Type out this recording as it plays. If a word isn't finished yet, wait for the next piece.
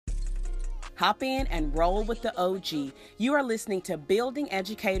Hop in and roll with the OG. You are listening to Building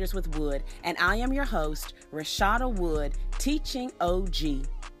Educators with Wood, and I am your host, Rashada Wood, Teaching OG.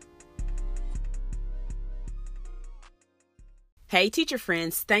 Hey, teacher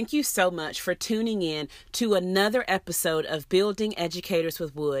friends, thank you so much for tuning in to another episode of Building Educators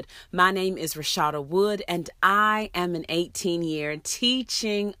with Wood. My name is Rashada Wood, and I am an 18-year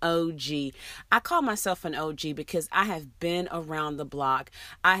teaching OG. I call myself an OG because I have been around the block.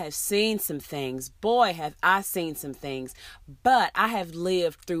 I have seen some things. Boy, have I seen some things. But I have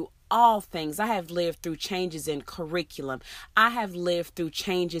lived through all things. I have lived through changes in curriculum. I have lived through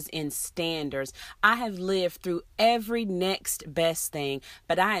changes in standards. I have lived through every next best thing,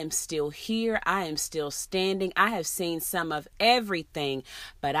 but I am still here. I am still standing. I have seen some of everything,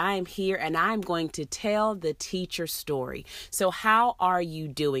 but I am here and I'm going to tell the teacher story. So how are you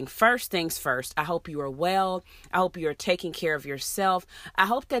doing? First things first, I hope you are well. I hope you are taking care of yourself. I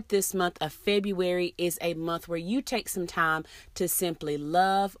hope that this month of February is a month where you take some time to simply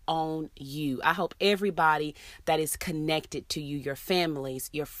love on you. I hope everybody that is connected to you, your families,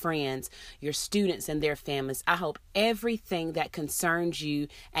 your friends, your students and their families, I hope everything that concerns you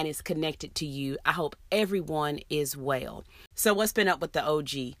and is connected to you, I hope everyone is well. So what's been up with the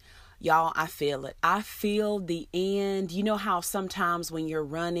OG? Y'all, I feel it. I feel the end. You know how sometimes when you're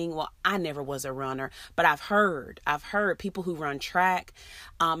running, well, I never was a runner, but I've heard people who run track.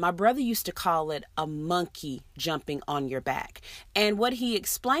 My brother used to call it a monkey jumping on your back. And what he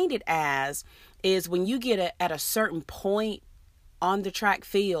explained it as is when you get at a certain point on the track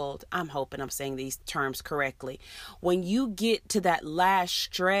field, I'm hoping I'm saying these terms correctly. When you get to that last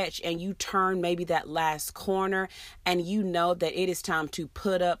stretch and you turn maybe that last corner and you know that it is time to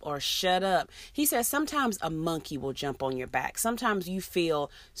put up or shut up, he says sometimes a monkey will jump on your back. Sometimes you feel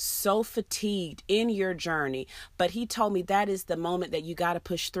so fatigued in your journey, but he told me that is the moment that you got to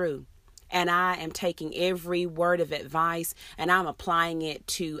push through. And I am taking every word of advice and I'm applying it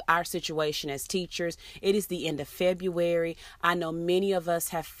to our situation as teachers. It is the end of February. I know many of us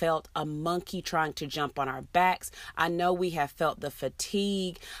have felt a monkey trying to jump on our backs. I know we have felt the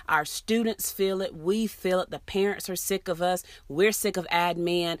fatigue. Our students feel it. We feel it. The parents are sick of us. We're sick of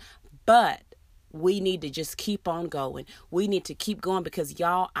admin. But we need to just keep on going. We need to keep going because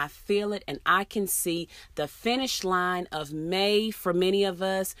y'all, I feel it and I can see the finish line of May for many of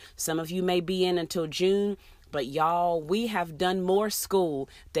us. Some of you may be in until June, but y'all, we have done more school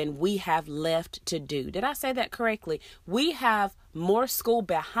than we have left to do. Did I say that correctly? We have more school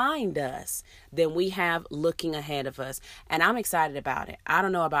behind us than we have looking ahead of us. And I'm excited about it. I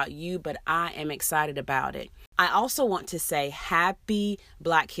don't know about you, but I am excited about it. I also want to say happy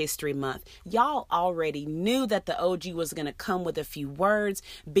Black History Month. Y'all already knew that the OG was going to come with a few words,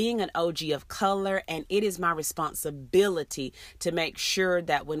 being an OG of color, and it is my responsibility to make sure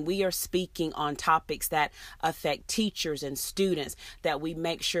that when we are speaking on topics that affect teachers and students, that we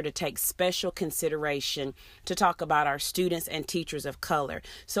make sure to take special consideration to talk about our students and teachers of color.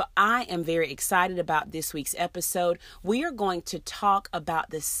 So I am very excited about this week's episode. We are going to talk about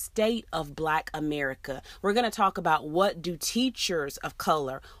the state of Black America. We're going to talk about what do teachers of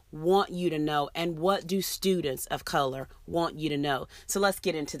color want you to know and what do students of color want you to know. So let's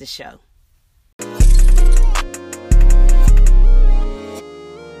get into the show.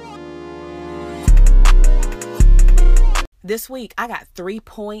 This week, I got 3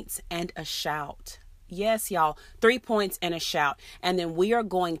 points and a shout. Yes, y'all, 3 points and a shout. And then we are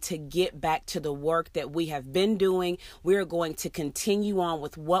going to get back to the work that we have been doing. We are going to continue on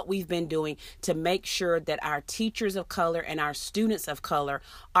with what we've been doing to make sure that our teachers of color and our students of color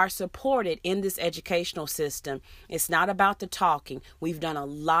are supported in this educational system. It's not about the talking. We've done a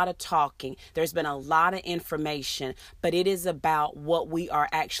lot of talking. There's been a lot of information, but it is about what we are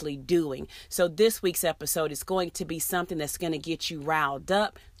actually doing. So this week's episode is going to be something that's going to get you riled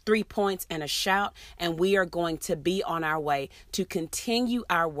up, 3 points and a shout, and we are going to be on our way to continue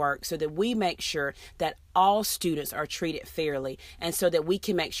our work so that we make sure that all students are treated fairly and so that we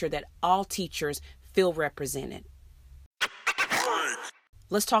can make sure that all teachers feel represented.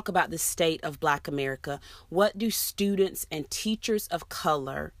 Let's talk about the state of Black America. What do students and teachers of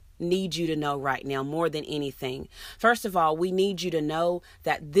color need you to know right now more than anything? First of all, we need you to know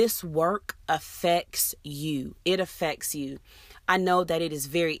that this work affects you. It affects you. I know that it is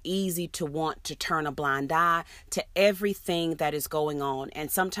very easy to want to turn a blind eye to everything that is going on. And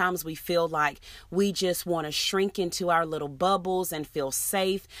sometimes we feel like we just want to shrink into our little bubbles and feel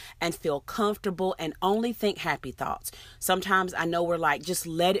safe and feel comfortable and only think happy thoughts. Sometimes I know we're like, just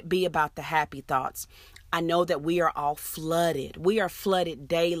let it be about the happy thoughts. I know that we are all flooded. We are flooded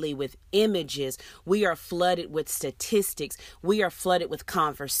daily with images. We are flooded with statistics. We are flooded with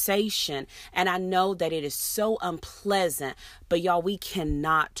conversation. And I know that it is so unpleasant, but y'all, we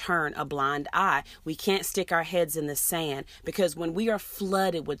cannot turn a blind eye. We can't stick our heads in the sand, because when we are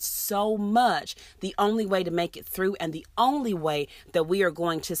flooded with so much, the only way to make it through and the only way that we are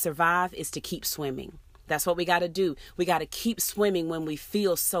going to survive is to keep swimming. That's what we got to do. We got to keep swimming when we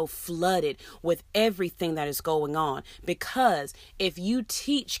feel so flooded with everything that is going on. Because if you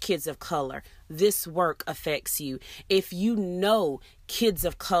teach kids of color, this work affects you. If you know kids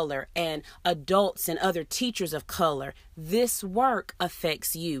of color and adults and other teachers of color, this work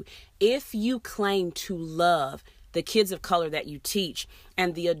affects you. If you claim to love the kids of color that you teach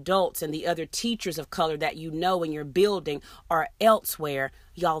and the adults and the other teachers of color that you know in your building or elsewhere,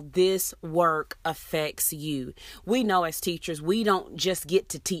 y'all, this work affects you. We know as teachers, we don't just get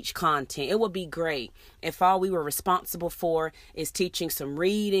to teach content. It would be great if all we were responsible for is teaching some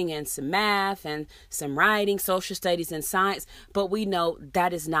reading and some math and some writing, social studies and science, but we know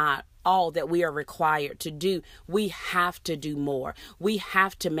that is not all that we are required to do. We have to do more. We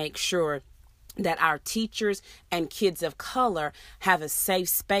have to make sure that our teachers and kids of color have a safe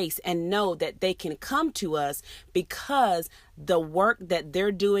space and know that they can come to us, because the work that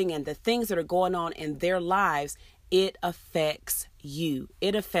they're doing and the things that are going on in their lives, it affects you.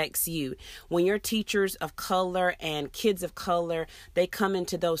 It affects you. When your teachers of color and kids of color, they come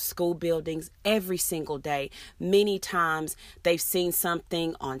into those school buildings every single day. Many times they've seen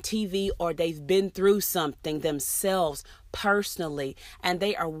something on TV or they've been through something themselves personally, and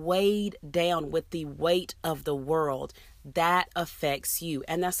they are weighed down with the weight of the world. That affects you.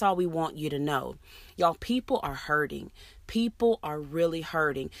 And that's all we want you to know. Y'all, people are hurting. People are really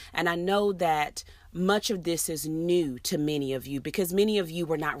hurting. And I know that much of this is new to many of you, because many of you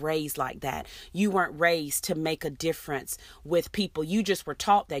were not raised like that. You weren't raised to make a difference with people. You just were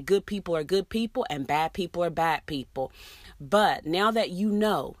taught that good people are good people and bad people are bad people. But now that you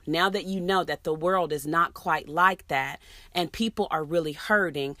know that the world is not quite like that and people are really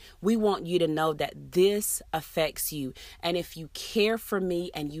hurting, we want you to know that this affects you. And if you care for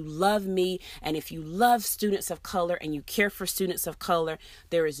me and you love me, and if you love students of color and you care for students of color,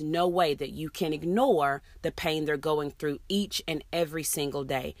 there is no way that you can ignore the pain they're going through each and every single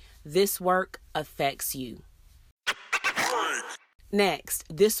day. This work affects you. Next,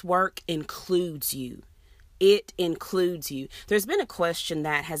 this work includes you. It includes you. There's been a question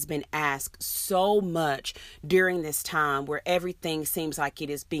that has been asked so much during this time where everything seems like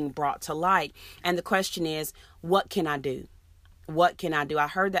it is being brought to light. And the question is, what can I do? What can I do? I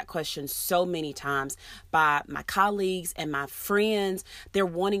heard that question so many times by my colleagues and my friends. They're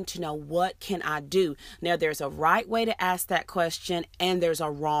wanting to know, what can I do? Now, there's a right way to ask that question and there's a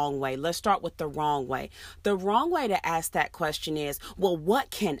wrong way. Let's start with the wrong way. The wrong way to ask that question is, well,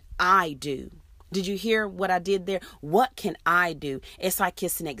 what can I do? Did you hear what I did there? What can I do? It's like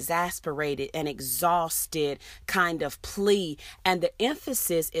it's an exasperated and exhausted kind of plea. And the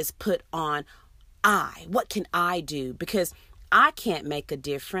emphasis is put on I. What can I do? Because I can't make a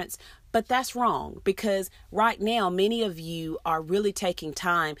difference. But that's wrong, because right now, many of you are really taking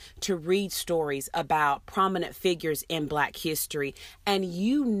time to read stories about prominent figures in Black history. And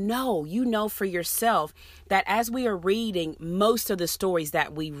you know for yourself that as we are reading most of the stories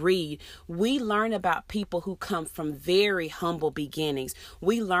that we read, we learn about people who come from very humble beginnings.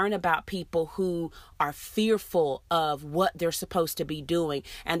 We learn about people who are fearful of what they're supposed to be doing.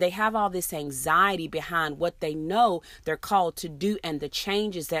 And they have all this anxiety behind what they know they're called to do and the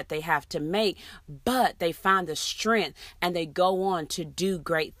changes that they have to make, but they find the strength and they go on to do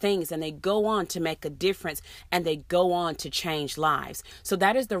great things, and they go on to make a difference, and they go on to change lives. So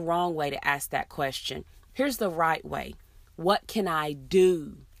that is the wrong way to ask that question. Here's the right way. What can I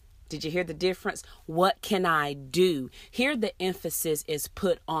do? Did you hear the difference? What can I do? Here the emphasis is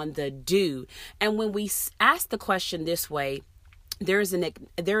put on the do. And when we ask the question this way, there is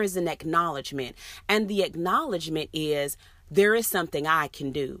an acknowledgement. And the acknowledgement is, there is something I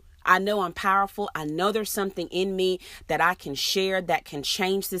can do. I know I'm powerful. I know there's something in me that I can share that can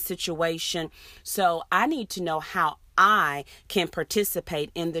change the situation. So I need to know how I can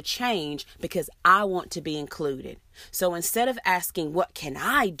participate in the change, because I want to be included. So instead of asking, what can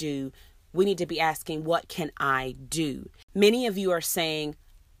I do? We need to be asking, what can I do? Many of you are saying,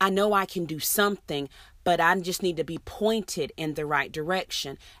 I know I can do something, but I just need to be pointed in the right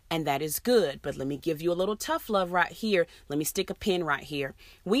direction. And that is good. But let me give you a little tough love right here. Let me stick a pin right here.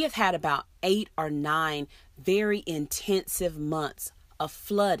 We have had about 8 or 9 very intensive months a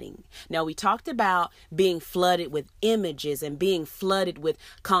flooding. Now, we talked about being flooded with images and being flooded with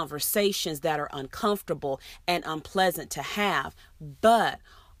conversations that are uncomfortable and unpleasant to have. But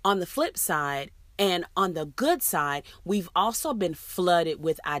on the flip side, and on the good side, we've also been flooded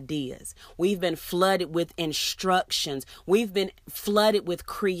with ideas. We've been flooded with instructions. We've been flooded with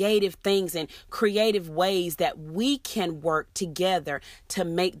creative things and creative ways that we can work together to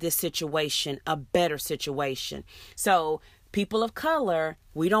make this situation a better situation. So, people of color,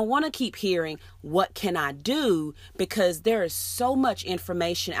 we don't want to keep hearing, what can I do? Because there is so much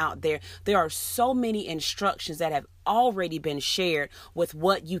information out there. There are so many instructions that have already been shared with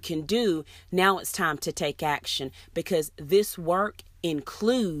what you can do. Now it's time to take action because this work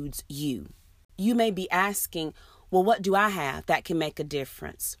includes you. You may be asking, well, what do I have that can make a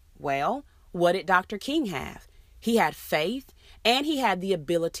difference? Well, what did Dr. King have? He had faith and he had the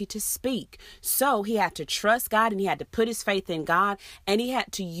ability to speak. So he had to trust God and he had to put his faith in God and he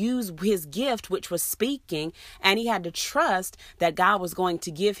had to use his gift, which was speaking, and he had to trust that God was going to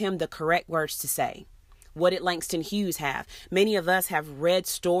give him the correct words to say. What did Langston Hughes have? Many of us have read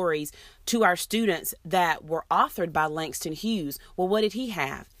stories to our students that were authored by Langston Hughes. Well, what did he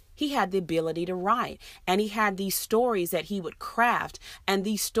have? He had the ability to write, and he had these stories that he would craft, and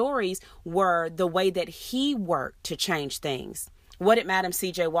these stories were the way that he worked to change things. What did Madam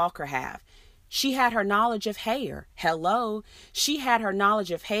C.J. Walker have? She had her knowledge of hair. Hello. She had her knowledge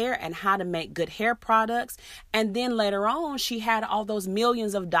of hair and how to make good hair products, and then later on, she had all those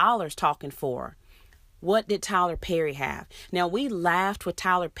millions of dollars talking for her. What did Tyler Perry have? Now, we laughed with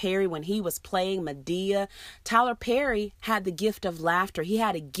Tyler Perry when he was playing Madea. Tyler Perry had the gift of laughter. He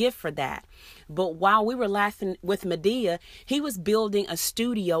had a gift for that. But while we were laughing with Madea, he was building a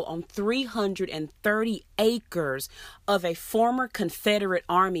studio on 330 acres of a former Confederate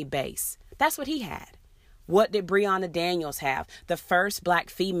Army base. That's what he had. What did Breonna Daniels have? The first black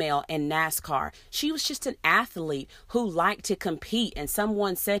female in NASCAR. She was just an athlete who liked to compete. And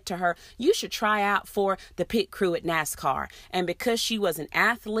someone said to her, you should try out for the pit crew at NASCAR. And because she was an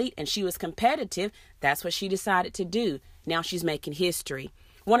athlete and she was competitive, that's what she decided to do. Now she's making history.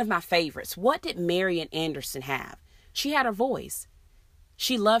 One of my favorites. What did Marian Anderson have? She had a voice.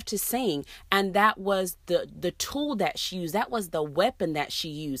 She loved to sing, and that was the tool that she used. That was the weapon that she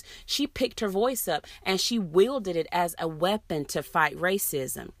used. She picked her voice up, and she wielded it as a weapon to fight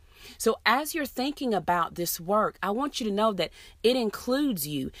racism. So as you're thinking about this work, I want you to know that it includes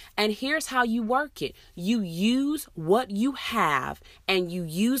you. And here's how you work it. You use what you have, and you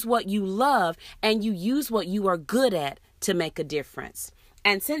use what you love, and you use what you are good at to make a difference.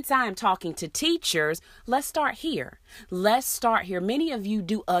 And since I am talking to teachers, let's start here. Let's start here. Many of you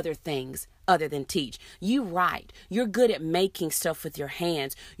do other things other than teach. You write. You're good at making stuff with your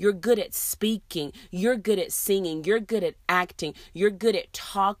hands. You're good at speaking. You're good at singing. You're good at acting. You're good at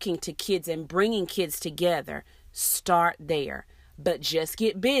talking to kids and bringing kids together. Start there. But just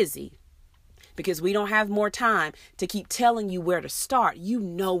get busy. Because we don't have more time to keep telling you where to start. You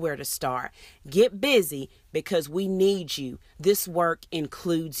know where to start. Get busy because we need you. This work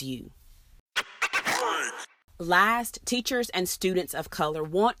includes you. Last, teachers and students of color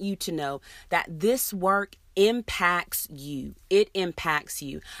want you to know that this work impacts you. It impacts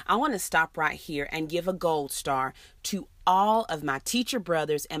you. I want to stop right here and give a gold star to all of my teacher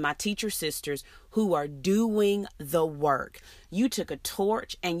brothers and my teacher sisters who are doing the work. You took a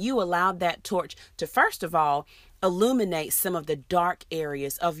torch and you allowed that torch to, first of all, illuminate some of the dark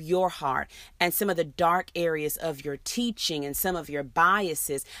areas of your heart and some of the dark areas of your teaching and some of your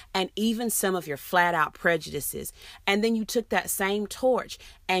biases and even some of your flat out prejudices. And then you took that same torch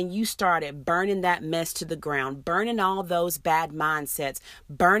and you started burning that mess to the ground, burning all those bad mindsets,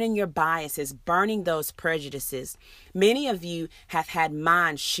 burning your biases, burning those prejudices. Many of you have had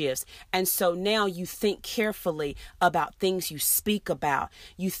mind shifts, and so now you think carefully about things you speak about.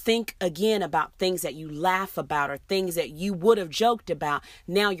 You think again about things that you laugh about or things that you would have joked about.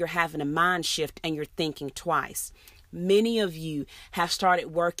 Now you're having a mind shift and you're thinking twice. Many of you have started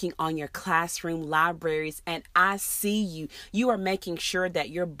working on your classroom libraries, and I see you. You are making sure that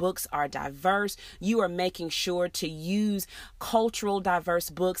your books are diverse. You are making sure to use cultural diverse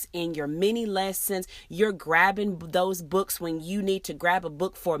books in your mini lessons. You're grabbing those books when you need to grab a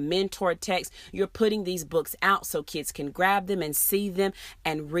book for a mentor text. You're putting these books out so kids can grab them and see them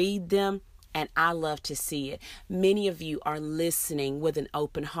and read them. And I love to see it. Many of you are listening with an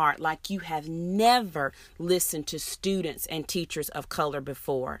open heart like you have never listened to students and teachers of color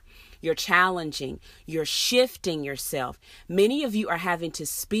before. You're challenging. You're shifting yourself. Many of you are having to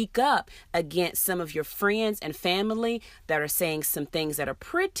speak up against some of your friends and family that are saying some things that are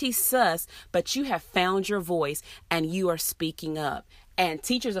pretty sus, but you have found your voice and you are speaking up. And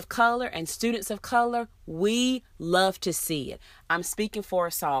teachers of color and students of color, we love to see it. I'm speaking for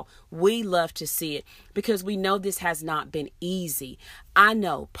us all. We love to see it because we know this has not been easy. I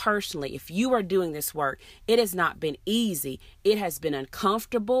know personally, if you are doing this work, it has not been easy. It has been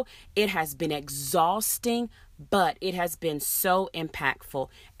uncomfortable. It has been exhausting, but it has been so impactful.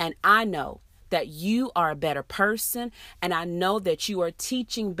 And I know that you are a better person, and I know that you are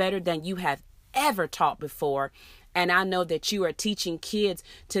teaching better than you have ever taught before. And I know that you are teaching kids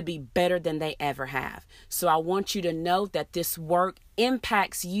to be better than they ever have. So I want you to know that this work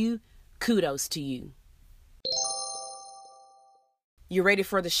impacts you. Kudos to you. You ready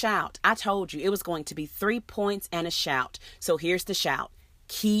for the shout? I told you it was going to be 3 points and a shout. So here's the shout.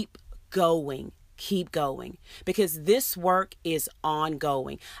 Keep going. Keep going, because this work is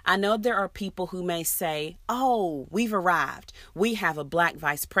ongoing. I know there are people who may say, oh, we've arrived. We have a Black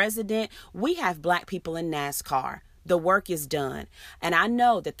vice president. We have Black people in NASCAR. The work is done. And I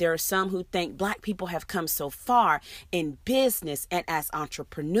know that there are some who think Black people have come so far in business and as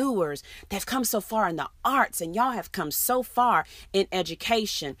entrepreneurs. They've come so far in the arts, and y'all have come so far in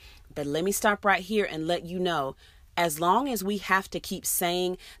education. But let me stop right here and let you know, as long as we have to keep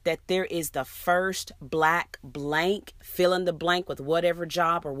saying that there is the first Black blank, fill in the blank with whatever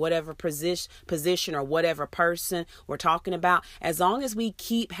job or whatever position or whatever person we're talking about, as long as we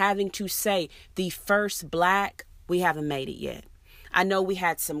keep having to say the first Black, we haven't made it yet. I know we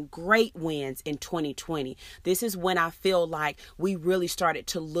had some great wins in 2020. This is when I feel like we really started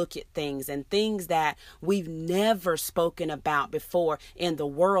to look at things and things that we've never spoken about before in the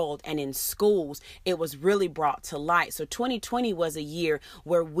world and in schools. It was really brought to light. So 2020 was a year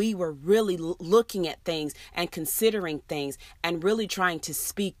where we were really looking at things and considering things and really trying to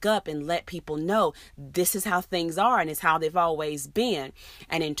speak up and let people know this is how things are and it's how they've always been.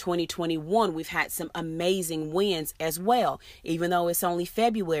 And in 2021, we've had some amazing wins as well. Even though it's only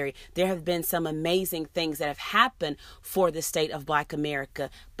February, there have been some amazing things that have happened for the state of Black America,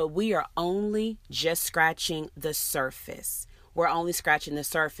 but we are only just scratching the surface. We're only scratching the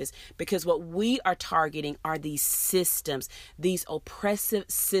surface because what we are targeting are these systems, these oppressive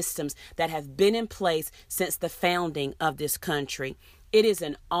systems that have been in place since the founding of this country. It is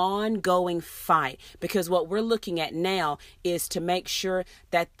an ongoing fight because what we're looking at now is to make sure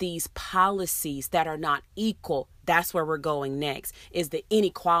that these policies that are not equal, that's where we're going next, is the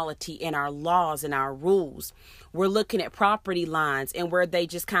inequality in our laws and our rules. We're looking at property lines and where they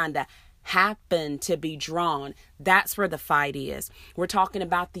just kind of happen to be drawn. That's where the fight is. We're talking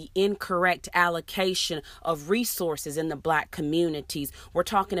about the incorrect allocation of resources in the Black communities. We're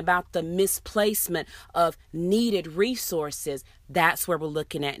talking about the misplacement of needed resources. That's where we're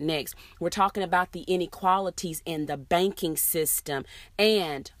looking at next. We're talking about the inequalities in the banking system.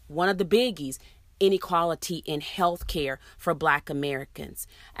 And one of the biggies, inequality in healthcare for Black Americans.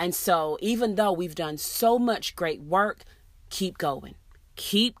 And so even though we've done so much great work, keep going.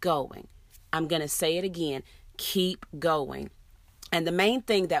 Keep going. I'm going to say it again. Keep going. And the main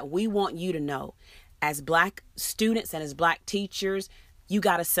thing that we want you to know as Black students and as Black teachers, you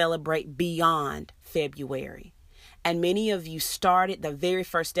got to celebrate beyond February. And many of you started the very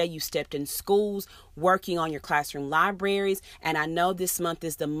first day you stepped in schools, working on your classroom libraries. And I know this month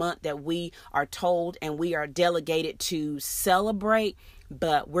is the month that we are told and we are delegated to celebrate.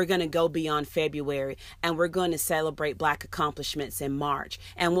 But we're going to go beyond February and we're going to celebrate Black accomplishments in March,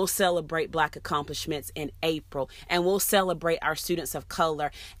 and we'll celebrate Black accomplishments in April, and we'll celebrate our students of color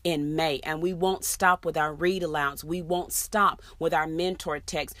in May. And we won't stop with our read alouds. We won't stop with our mentor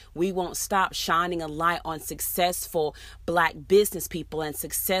texts. We won't stop shining a light on successful Black business people and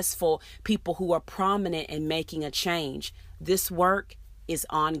successful people who are prominent in making a change. This work is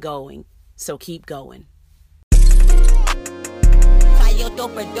ongoing, so keep going.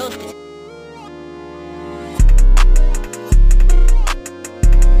 Produce.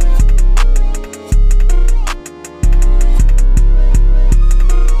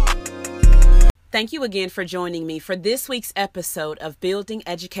 Thank you again for joining me for this week's episode of Building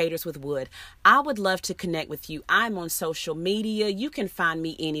Educators with Wood. I would love to connect with you. I'm on social media. You can find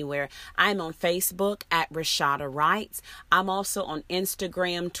me anywhere. I'm on Facebook at Rashada Writes. I'm also on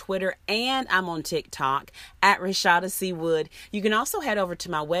Instagram, Twitter, and I'm on TikTok at Rashada C. Wood. You can also head over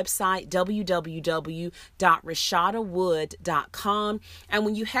to my website, www.rashadawood.com. And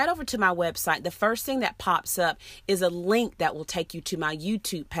when you head over to my website, the first thing that pops up is a link that will take you to my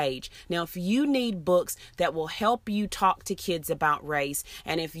YouTube page. Now, if you need books that will help you talk to kids about race,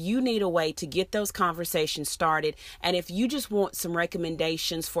 and if you need a way to get those conversations started, and if you just want some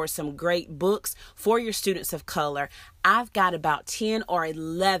recommendations for some great books for your students of color, I've got about 10 or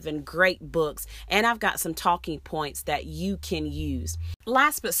 11 great books, and I've got some talking points that you can use.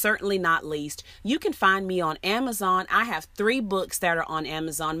 Last but certainly not least, you can find me on Amazon. I have 3 books that are on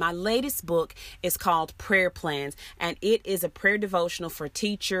Amazon. My latest book is called Prayer Plans, and it is a prayer devotional for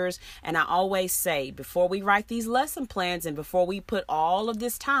teachers. And I always say, before we write these lesson plans and before we put all of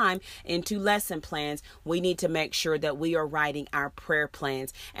this time into lesson plans, we need to make sure that we are writing our prayer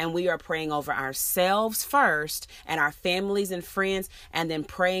plans and we are praying over ourselves first and our families and friends, and then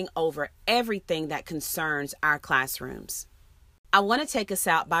praying over everything that concerns our classrooms. I want to take us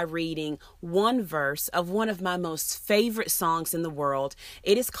out by reading one verse of one of my most favorite songs in the world.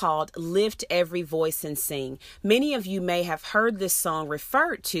 It is called Lift Every Voice and Sing. Many of you may have heard this song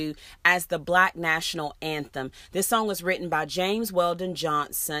referred to as the Black National Anthem. This song was written by James Weldon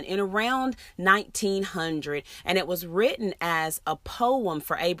Johnson in around 1900, and it was written as a poem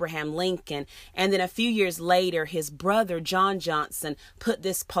for Abraham Lincoln. And then a few years later, his brother John Johnson put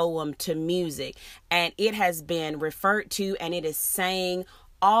this poem to music, and it has been referred to and it is sang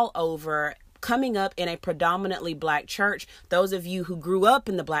all over. Coming up in a predominantly Black church, those of you who grew up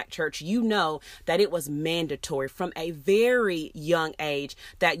in the Black church, you know that it was mandatory from a very young age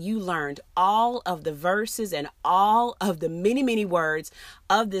that you learned all of the verses and all of the many, many words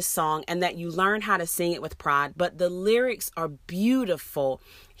of this song, and that you learned how to sing it with pride. But the lyrics are beautiful.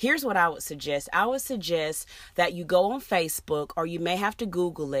 Here's what I would suggest. I would suggest that you go on Facebook, or you may have to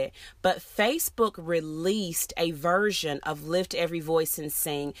Google it, but Facebook released a version of Lift Every Voice and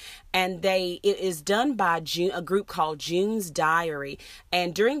Sing, and it is done by a group called June's Diary.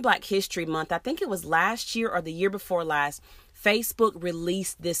 And during Black History Month, I think it was last year or the year before last, Facebook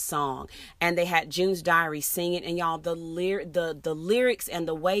released this song, and they had June's Diary sing it. And y'all, the lyrics and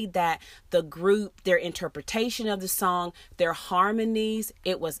the way that the group, their interpretation of the song, their harmonies,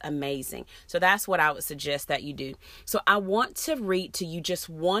 it was amazing. So that's what I would suggest that you do. So I want to read to you just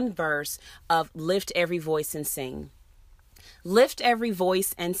one verse of Lift Every Voice and Sing. Lift every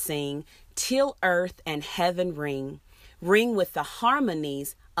voice and sing, till earth and heaven ring with the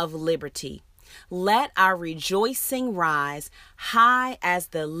harmonies of liberty. Let our rejoicing rise high as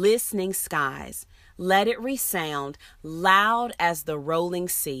the listening skies. Let it resound loud as the rolling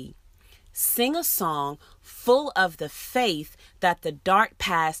sea. Sing a song full of the faith that the dark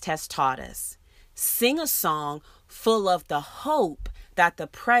past has taught us. Sing a song full of the hope that the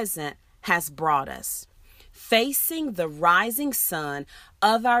present has brought us. Facing the rising sun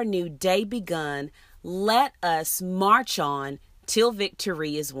of our new day begun, let us march on till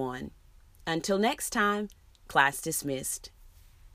victory is won. Until next time, class dismissed.